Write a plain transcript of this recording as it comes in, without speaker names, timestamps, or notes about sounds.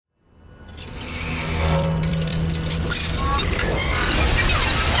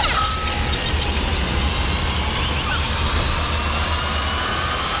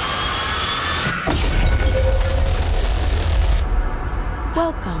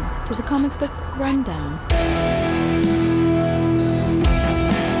Welcome to the Comic Book Rundown.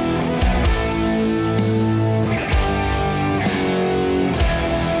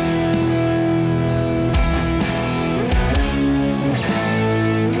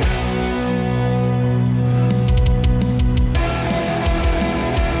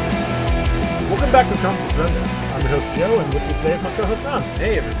 Welcome back to the Comic Book Rundown. I'm your host Joe, and with me today is my co-host Don.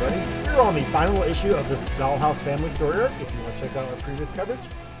 Hey everybody. We're on the final issue of this Dollhouse family story arc. If you want to check out our previous coverage,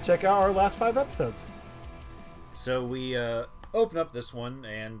 check out our last 5 episodes. So we open up this one,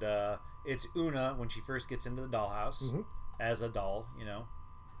 and it's Una when she first gets into the dollhouse as a doll, you know.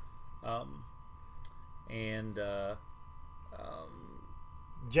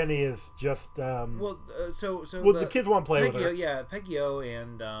 Jenny is just the kids want to play Peggy, with her. Yeah, Peggy O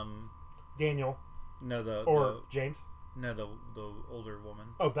and Daniel. No, James. No, the older woman.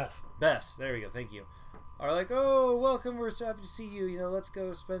 Oh, Bess. Bess. There we go. Thank you. Are like, oh, welcome. We're so happy to see you. You know, let's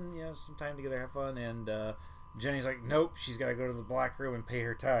go spend some time together, have fun. And Jenny's like, nope. She's got to go to the black room and pay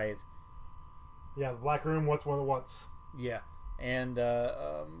her tithe. Yeah, the black room. What's one of the wants? Yeah, and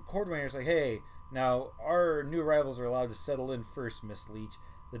Cordwainer's like, hey, now our new arrivals are allowed to settle in first, Miss Leach.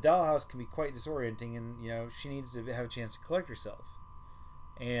 The dollhouse can be quite disorienting, and she needs to have a chance to collect herself.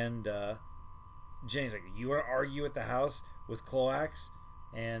 And Jenny's like, you want to argue at the house with Cloax?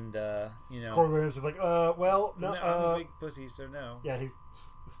 And Cordwainer's just like, well, no, I'm a big pussy, so no. Yeah, he's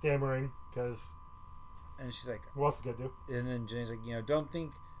stammering because. And she's like, what else is he gonna do? And then Jenny's like, don't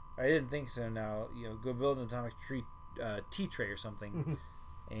think. I didn't think so. Now, go build an atomic tea tray or something.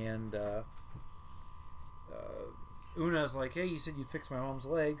 And Una's like, hey, you said you'd fix my mom's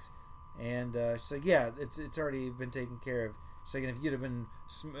legs. And she's like, yeah, it's already been taken care of. She's like, and if you'd have been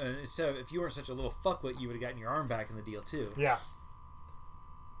if you weren't such a little fuckwit, you would have gotten your arm back in the deal too. Yeah.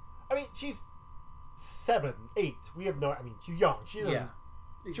 I mean, she's 7, 8. We have no. I mean, she's young. She doesn't. Yeah.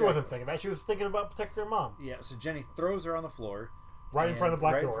 Exactly. She wasn't thinking that. She was thinking about protecting her mom. Yeah. So Jenny throws her on the floor. Right in front of the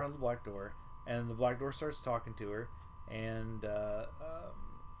black door. Right in front of the black door. And the black door starts talking to her. And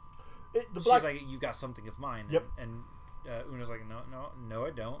she's like, you got something of mine. Yep. And Una's like, no, I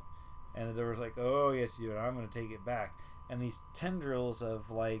don't. And the door's like, oh, yes, you do. And I'm going to take it back. And these tendrils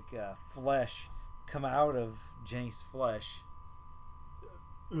of, flesh come out of Jenny's flesh.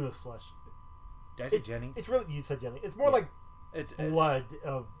 Una's flesh. Did I say Jenny? It's really, you said Jenny. It's more like it's blood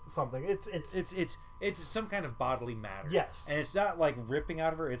of something. It's some kind of bodily matter. Yes. And it's not like ripping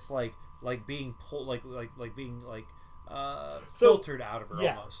out of her. It's like being pulled, like being filtered out of her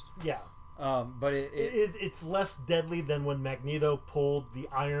almost. Yeah. But it's less deadly than when Magneto pulled the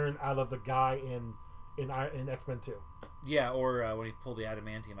iron out of the guy in X-Men 2. Yeah, or when he pulled the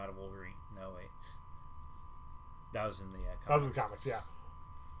adamantium out of Wolverine. No, wait. That was in the comics. That was in the comics, yeah.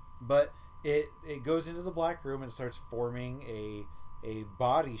 But it goes into the black room and it starts forming a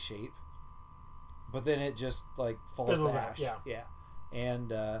body shape. But then it just, falls to ash. Yeah.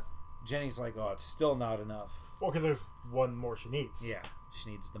 And Jenny's like, oh, it's still not enough. Well, because there's one more she needs. Yeah. She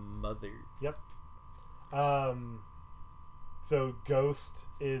needs the mother. Yep. So Ghost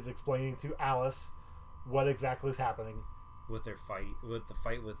is explaining to Alice what exactly is happening with the fight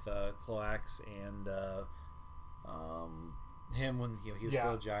with Cloax and him when he was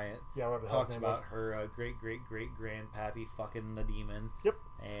still a giant. Yeah, whatever the talks hell his name about is. her great grandpappy fucking the demon. Yep.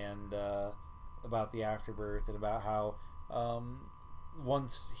 And about the afterbirth and about how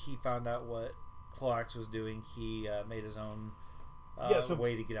once he found out what Cloax was doing, he made his own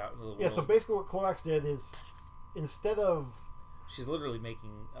way to get out into the world. Yeah, so basically what Cloax did is instead of... She's literally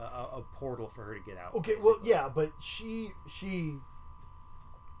making a portal for her to get out. Okay, basically. well, yeah, but she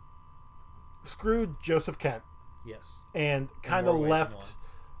screwed Joseph Kent. Yes. And kind of left...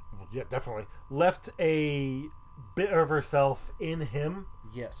 Well, yeah, definitely. Left a bit of herself in him.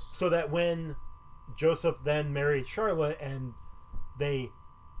 Yes. So that when Joseph then married Charlotte and they...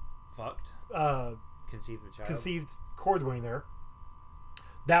 Fucked. Conceived a child. Conceived Cordwainer.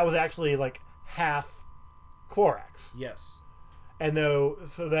 That was actually half Clorax. Yes. And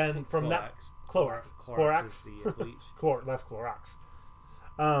so then from Clorax. Clorax. Clorax is the bleach. That's Clorax.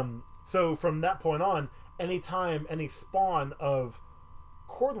 So from that point on, anytime any spawn of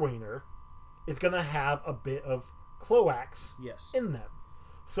Cordwainer is going to have a bit of Cloax in them.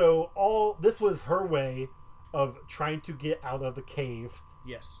 So this was her way of trying to get out of the cave.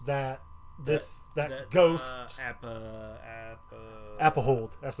 Yes. That Ghost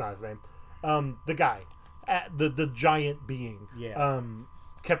Applehold. That's not his name. The guy, the giant being. Yeah.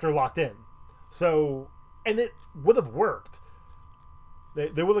 Kept her locked in. So, and it would have worked.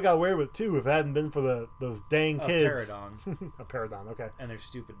 They would have got away with it too if it hadn't been for those dang kids. Paradon. A Paradon, okay. And their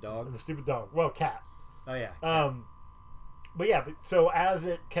stupid dog. Well, cat. Oh yeah. But yeah, so as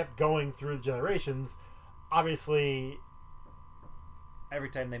it kept going through the generations, obviously, every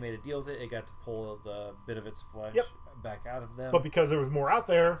time they made a deal with it, it got to pull the bit of its flesh back out of them. But because there was more out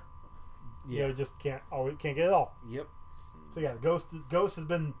there, you know, just can't get it all. Yep. So yeah, Ghost has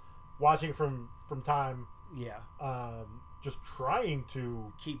been watching from time. Yeah. Just trying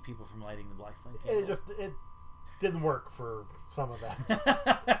to keep people from lighting the black flame. It didn't work for some of that.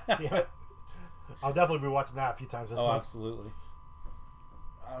 Damn it. I'll definitely be watching that a few times this month. Absolutely.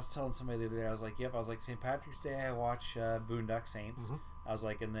 I was telling somebody the other day, I was like, St. Patrick's Day I watch Boondock Saints. Mm-hmm. I was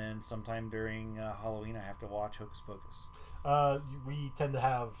like, and then sometime during Halloween I have to watch Hocus Pocus. We tend to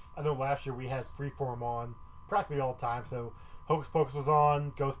have, I know last year we had Freeform on practically all the time, so Hocus Pocus was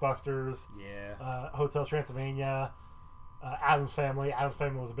on, Ghostbusters, Hotel Transylvania, Addams Family. Addams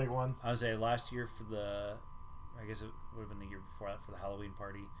Family was a big one. I would say last year I guess it would have been the year before that for the Halloween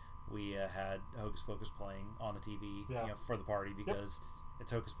party, we had Hocus Pocus playing on the TV for the party because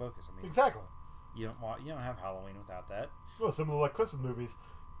it's Hocus Pocus. I mean, exactly. You don't have Halloween without that. Well, similar like Christmas movies.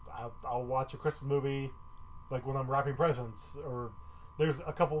 I'll watch a Christmas movie like when I'm wrapping presents, or there's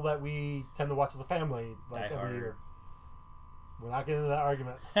a couple that we tend to watch as a family like every year. We're not getting into that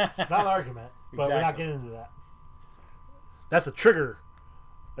argument. Not an argument, but we're not getting into that. That's a trigger.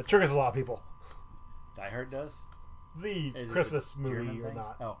 That triggers a lot of people. Die Hard does? Is Christmas movie German or thing?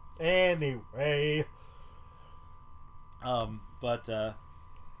 not. Oh. Anyway. But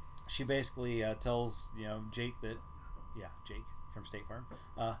she basically tells, Jake that, Jake from State Farm.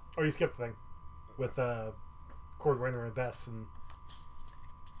 You skipped the thing with Cordwainer and Bess and.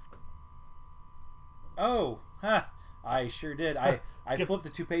 Oh, I sure did. I flipped the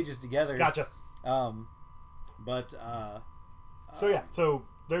 2 pages together. Gotcha. So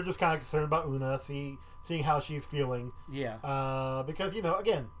they're just kind of concerned about Una, seeing how she's feeling. Yeah. Because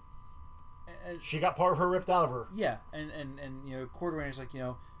again, she got part of her ripped out of her. Yeah, and Cordwainer's like,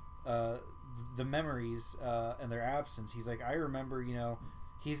 the memories and their absence. He's like, I remember,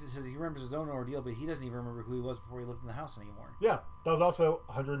 he says he remembers his own ordeal, but he doesn't even remember who he was before he lived in the house anymore. Yeah, that was also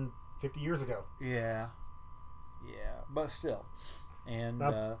 150 years ago. Yeah, but still, and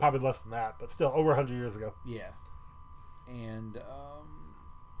probably less than that, but still over 100 years ago. Yeah, and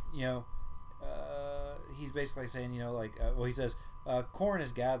he's basically saying, he says, corn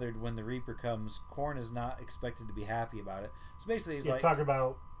is gathered when the reaper comes. Corn is not expected to be happy about it. So basically, he's like talking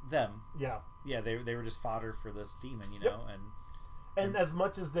about them. Yeah, they were just fodder for this demon, and as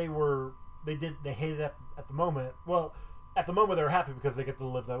much as they hated it at the moment. Well, at the moment they were happy because they get to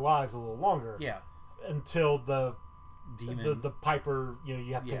live their lives a little longer. Yeah, until the demon, the piper,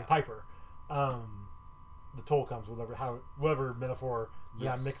 you have to pay the piper. The toll comes, whatever metaphor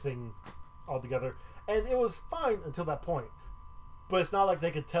I'm mixing all together, and it was fine until that point. But it's not like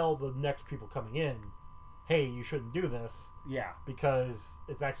they could tell the next people coming in, hey, you shouldn't do this. Yeah. Because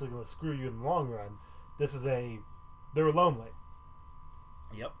it's actually going to screw you in the long run. They were lonely.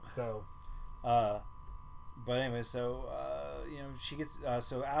 Yep. So. But anyway, so, she gets,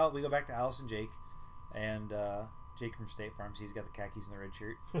 we go back to Alice and Jake, and Jake from State Farm, so he's got the khakis and the red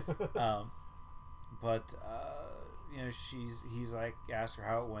shirt. He's like, asked her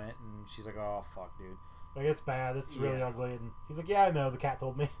how it went, and she's like, oh, fuck, dude. Like, it's bad. It's really ugly. And he's like, yeah, I know. The cat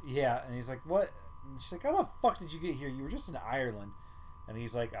told me. Yeah. And he's like, what? And she's like, how the fuck did you get here? You were just in Ireland. And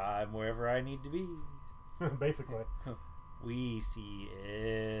he's like, I'm wherever I need to be. Basically. We see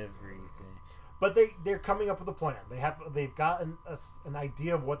everything. But they're coming up with a plan. They've got an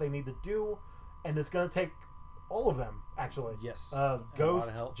idea of what they need to do, and it's going to take all of them, actually. Yes.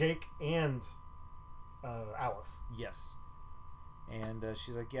 Ghost, Jake, and Alice. Yes. And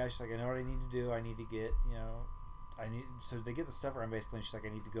she's like, I know what I need to do. I need to get, so they get the stuff around basically, and she's like, I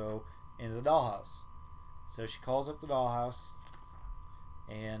need to go into the dollhouse. So she calls up the dollhouse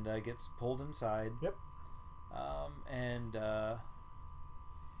and gets pulled inside. Yep.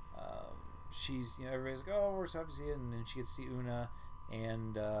 She's, everybody's like, oh, we're so happy to see you. And then she gets to see Una.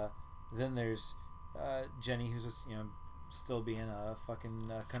 And then there's Jenny, who's just, still being a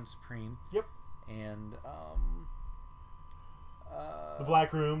fucking cunt supreme. Yep. And the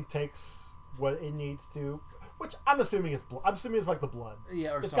black room takes what it needs to, which I'm assuming is blood. I'm assuming it's like the blood.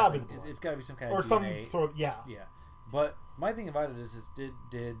 Yeah, or it's something. Gotta be the blood. It's got to be some kind or of DNA. some sort of Yeah. But my thing about it is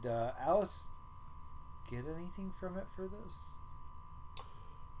did Alice get anything from it for this?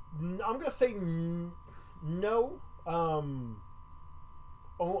 I'm gonna say no.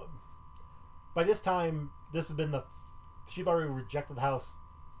 By this time, this has been she'd already rejected the house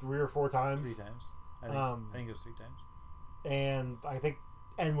 3 or 4 times. 3 times. I think it was 3 times. And I think,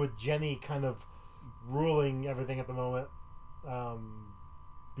 with Jenny kind of ruling everything at the moment,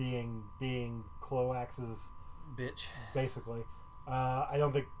 being Cloax's Bitch. Basically. I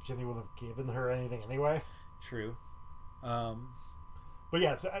don't think Jenny would have given her anything anyway. True. But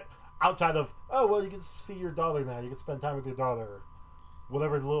yeah, so outside of, oh, well, you can see your daughter now. You can spend time with your daughter.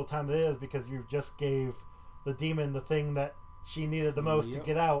 Whatever little time it is, because you just gave the demon the thing that she needed the most to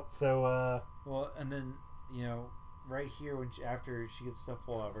get out. So, well, and then, right here, after she gets stuff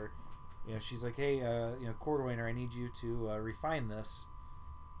pulled out of her, she's like, hey, Cordwainer, I need you to refine this.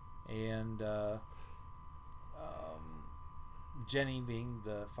 And Jenny, being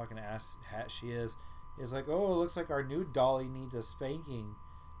the fucking ass hat she is like, oh, it looks like our new dolly needs a spanking.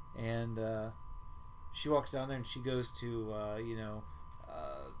 And she walks down there and she goes to,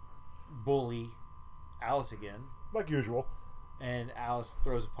 bully Alice again. Like usual. And Alice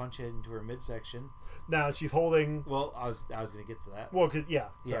throws a punch into her midsection. Now she's holding... Well, I was going to get to that. Well, yeah.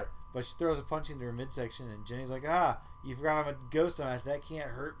 Yeah. But she throws a punch into her midsection, and Jenny's like, you forgot I'm a ghost on us. That can't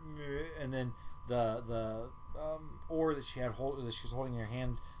hurt me. And then the ore that she was holding in her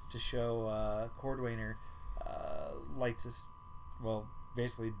hand to show Cordwainer lights this... Well,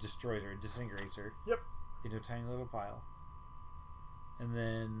 basically destroys her, disintegrates her. Yep. Into a tiny little pile. And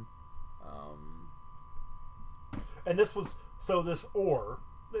then... and this was... So this ore,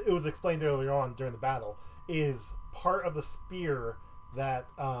 it was explained earlier on during the battle, is part of the spear that,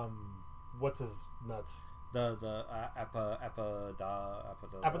 what's his nuts? Apodolidol?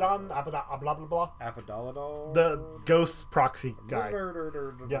 The ghost proxy guy.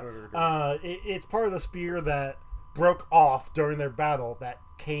 Yeah. It's part of the spear that broke off during their battle that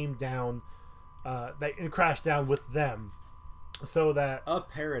came down, that crashed down with them. So that... A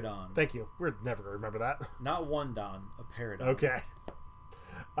Paradon. Thank you. We're never going to remember that. Not one Don. A Paradon. Okay.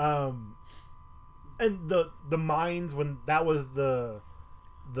 And the mines, when that was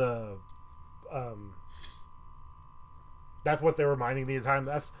that's what they were mining the entire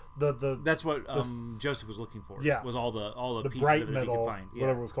time. That's what Joseph was looking for. Yeah. Was all the pieces bright of it metal, he could find. Yeah.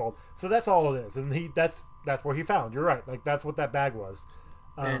 Whatever it was called. So that's all it is. And that's what he found. You're right. Like, that's what that bag was.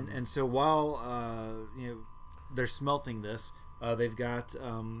 And so while they're smelting this, they've got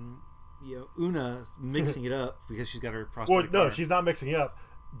Una mixing it up because she's got her prosthetic. Well, no, she's not mixing it up.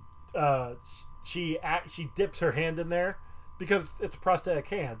 She dips her hand in there because it's a prosthetic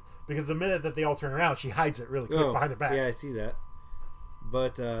hand. Because the minute that they all turn around, she hides it really quick behind her back. Yeah, I see that.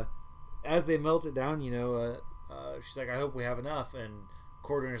 But as they melt it down, she's like, "I hope we have enough." And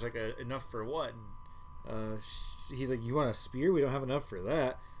Cordwainer's like, "Enough for what?" And he's like, "You want a spear? We don't have enough for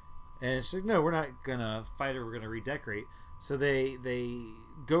that." And she's like, "No, we're not gonna fight her. We're gonna redecorate." So they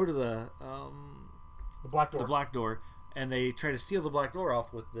go to the black door. The black door, and they try to seal the black door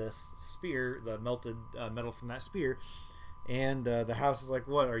off with this spear, the melted metal from that spear. And the house is like,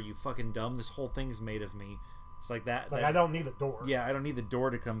 "What? Are you fucking dumb? This whole thing's made of me." It's like that. I don't need the door. Yeah, I don't need the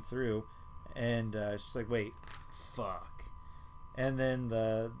door to come through. And she's like, "Wait, fuck." And then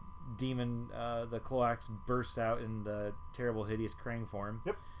the demon, the Cloax, bursts out in the terrible, hideous Krang form.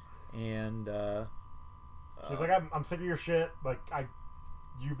 Yep. And she's like, I'm sick of your shit. Like,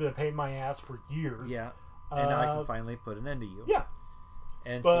 you've been a pain in my ass for years. Yeah. And now I can finally put an end to you. Yeah.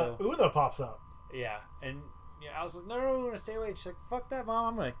 And but Una pops up. Yeah. And I was like, no, I'm going to stay away. She's like, fuck that, Mom.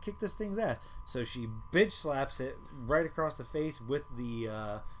 I'm going to kick this thing's ass. So she bitch slaps it right across the face with the...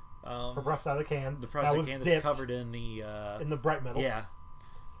 her prosthetic hand. The prosthetic hand that's covered in the bright metal. Yeah.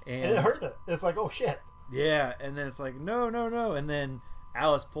 And it hurt it. It's like, oh, shit. Yeah. And then it's like, no. And then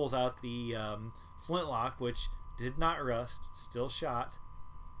Alice pulls out the flintlock, which did not rust, still shot.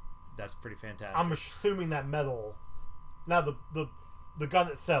 That's pretty fantastic. I'm assuming that metal... Now, the gun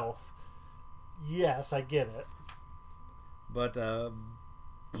itself... Yes, I get it. But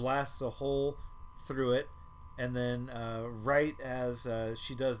blasts a hole through it, and then right as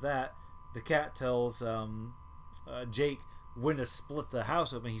she does that, the cat tells Jake when to split the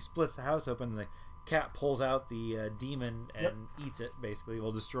house open. He splits the house open, and the cat pulls out the demon and eats it, basically.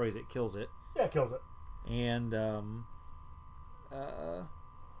 Well, destroys it, kills it. Yeah, it kills it. And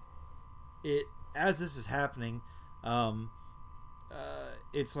it as this is happening...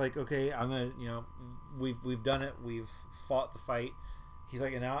 it's like, okay, I'm gonna, we've done it, we've fought the fight. He's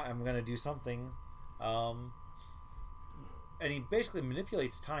like, and now I'm gonna do something, and he basically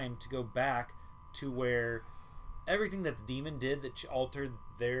manipulates time to go back to where everything that the demon did that altered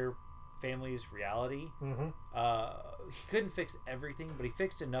their family's reality. Mm-hmm. He couldn't fix everything, but he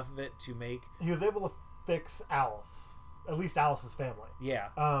fixed enough of it to make. He was able to fix Alice, at least Alice's family. Yeah.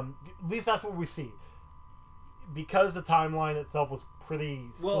 At least that's what we see. Because the timeline itself was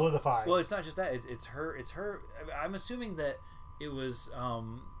pretty solidified. Well, it's not just that. It's her. I'm assuming that it was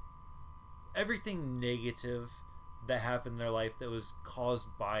everything negative that happened in their life that was caused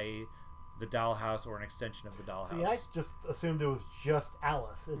by the Dollhouse or an extension of the Dollhouse. See, I just assumed it was just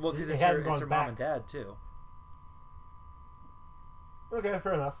Alice. Well, because it's her mom and dad too. Okay,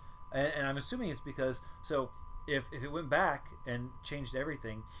 fair enough. And I'm assuming it's because if it went back and changed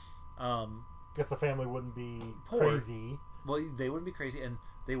everything, guess the family wouldn't be poor. Crazy. Well, they wouldn't be crazy, and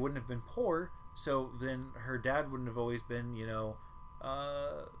they wouldn't have been poor. So then her dad wouldn't have always been,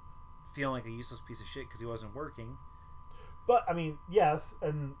 feeling like a useless piece of shit because he wasn't working. But I mean, yes,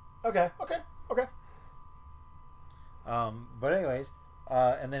 and okay. But anyways,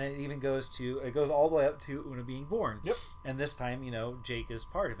 and then it goes all the way up to Una being born. Yep. And this time, Jake is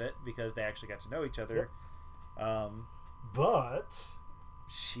part of it because they actually got to know each other. Yep. But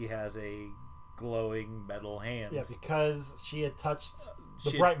she has a glowing metal hand. Yeah, because she had touched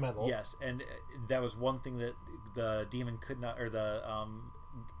the bright metal. Yes, and that was one thing that the demon could not, or the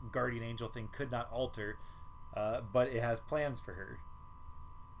guardian angel thing could not alter. But it has plans for her.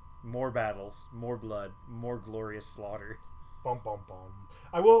 More battles, more blood, more glorious slaughter. Bum bum bum.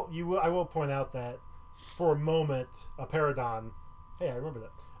 I will point out that for a moment, a Paradon. Hey, I remember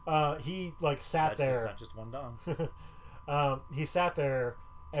that. He sat there. That's not just one Don. He sat there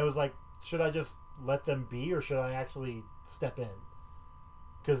and was like, "Should I just let them be, or should I actually step in?"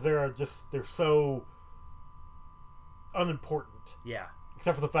 Because they're so unimportant. Yeah.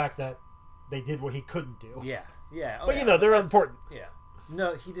 Except for the fact that they did what he couldn't do. Yeah. Yeah. But they're unimportant. Yeah.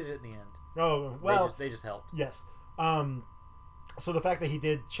 No, he did it in the end. Oh well. They just helped. Yes. So the fact that he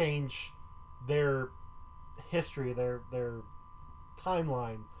did change their history, their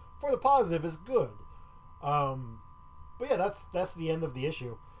timeline for the positive is good. But yeah, that's the end of the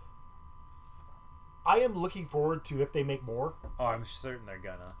issue. I am looking forward to if they make more. Oh, I'm certain they're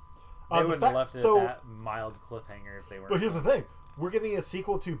gonna. They wouldn't have left it at that mild cliffhanger if they weren't. But here's the thing: we're getting a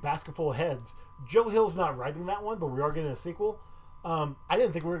sequel to Basketful Heads. Joe Hill's not writing that one, but we are getting a sequel. I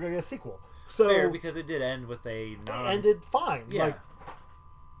didn't think we were going to get a sequel. So fair, because it did end with a It ended fine. Yeah.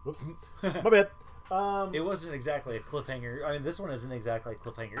 Whoops. My bad. It wasn't exactly a cliffhanger. I mean, this one isn't exactly a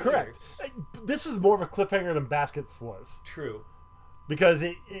cliffhanger. Correct. Either. This is more of a cliffhanger than Baskets was. True. Because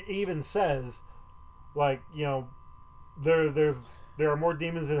it even says, there are more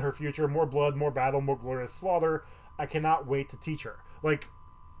demons in her future, more blood, more battle, more glorious slaughter. I cannot wait to teach her.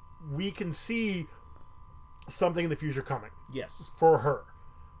 We can see something in the future coming. Yes. For her.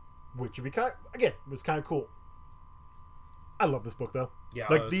 Which would be was kind of cool. I love this book, though. Yeah,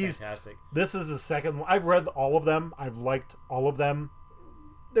 it was fantastic. This is the second one. I've read all of them. I've liked all of them.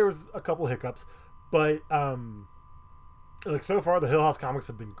 There was a couple hiccups. But, so far, the Hill House comics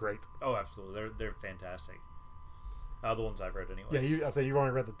have been great. Oh, absolutely. They're fantastic. The ones I've read anyways. Yeah, you've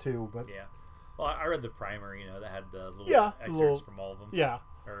only read the two, but... Yeah. Well, I read the primer, that had the little excerpts from all of them. Yeah.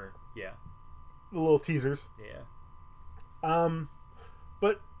 The little teasers. Yeah.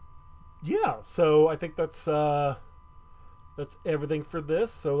 But, yeah, so I think that's everything for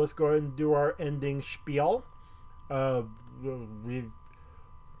this. So let's go ahead and do our ending spiel.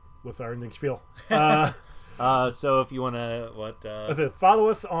 What's our ending spiel? So if you want to, follow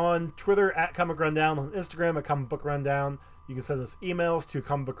us on Twitter at Comic Rundown, on Instagram at Comic Book Rundown. You can send us emails to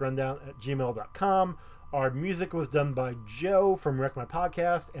comicbookrundown@gmail.com. Our music was done by Joe from Wreck My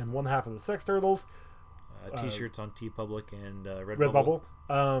Podcast and one half of the Sex Turtles. T-shirts on TeePublic and Redbubble.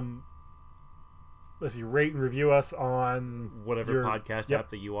 Let's see, rate and review us on whatever podcast app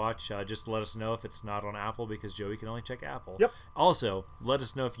that you watch. Just let us know if it's not on Apple, because Joey can only check Apple. Yep. Also, let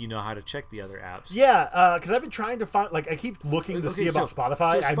us know if you know how to check the other apps. Yeah, because I've been trying to find, I keep looking to see about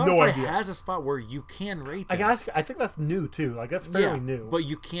Spotify. So I have no idea. Spotify has a spot where you can rate them. I think that's new too. That's fairly new. But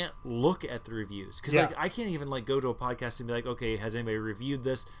you can't look at the reviews, because I can't even go to a podcast and be like, okay, has anybody reviewed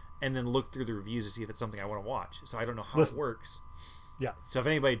this, and then look through the reviews to see if it's something I want to watch. So I don't know how it works. Yeah. So if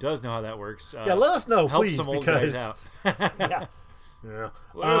anybody does know how that works, let us know, help please. Some old guys out. Yeah.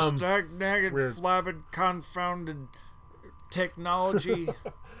 Last nagged, flabbed, confounded technology.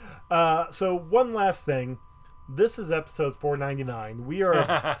 So one last thing. This is episode 499. We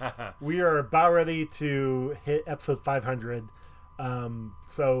are about ready to hit episode 500.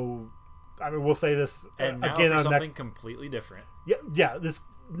 So we'll say this and now again for on something next... completely different. Yeah. This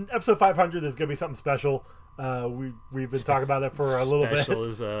episode 500 is going to be something special. We've been talking about it for a little bit. Special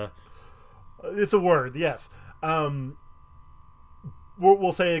is it's a word, yes.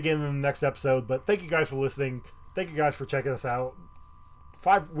 We'll say it again in the next episode. But thank you guys for listening. Thank you guys for checking us out.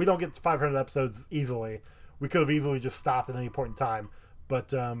 We don't get to 500 episodes easily. We could have easily just stopped at any point in time. But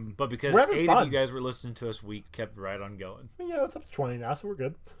because 8 of you guys were listening to us, we kept right on going. Yeah, it's up to 20 now, so we're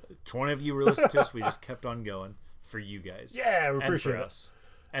good. 20 of you were listening to us. We just kept on going for you guys. Yeah, we appreciate and for us.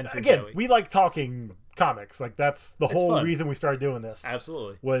 And for again, Joey. we like talking comics. That's the whole reason we started doing this.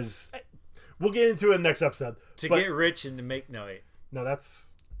 Absolutely. Was We'll get into it in the next episode. To get rich and to make... No, wait. No, that's...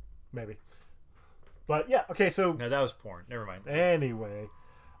 Maybe. But yeah, okay, so... No, that was porn. Never mind. Anyway.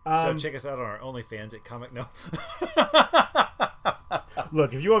 So check us out on our OnlyFans at Comic... No.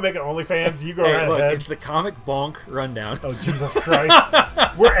 Look, if you want to make an OnlyFans, you go right ahead. It's the Comic Bonk Rundown. Oh, Jesus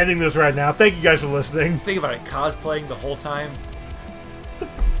Christ. We're ending this right now. Thank you guys for listening. Think about it. Cosplaying the whole time.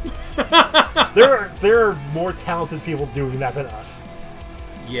 There are more talented people doing that than us.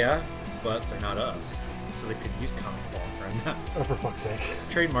 Yeah, but they're not us. So they could use Comic Bonk Rundown. Oh, for fuck's sake.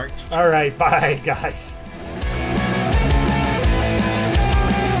 Trademark. All right, bye, guys.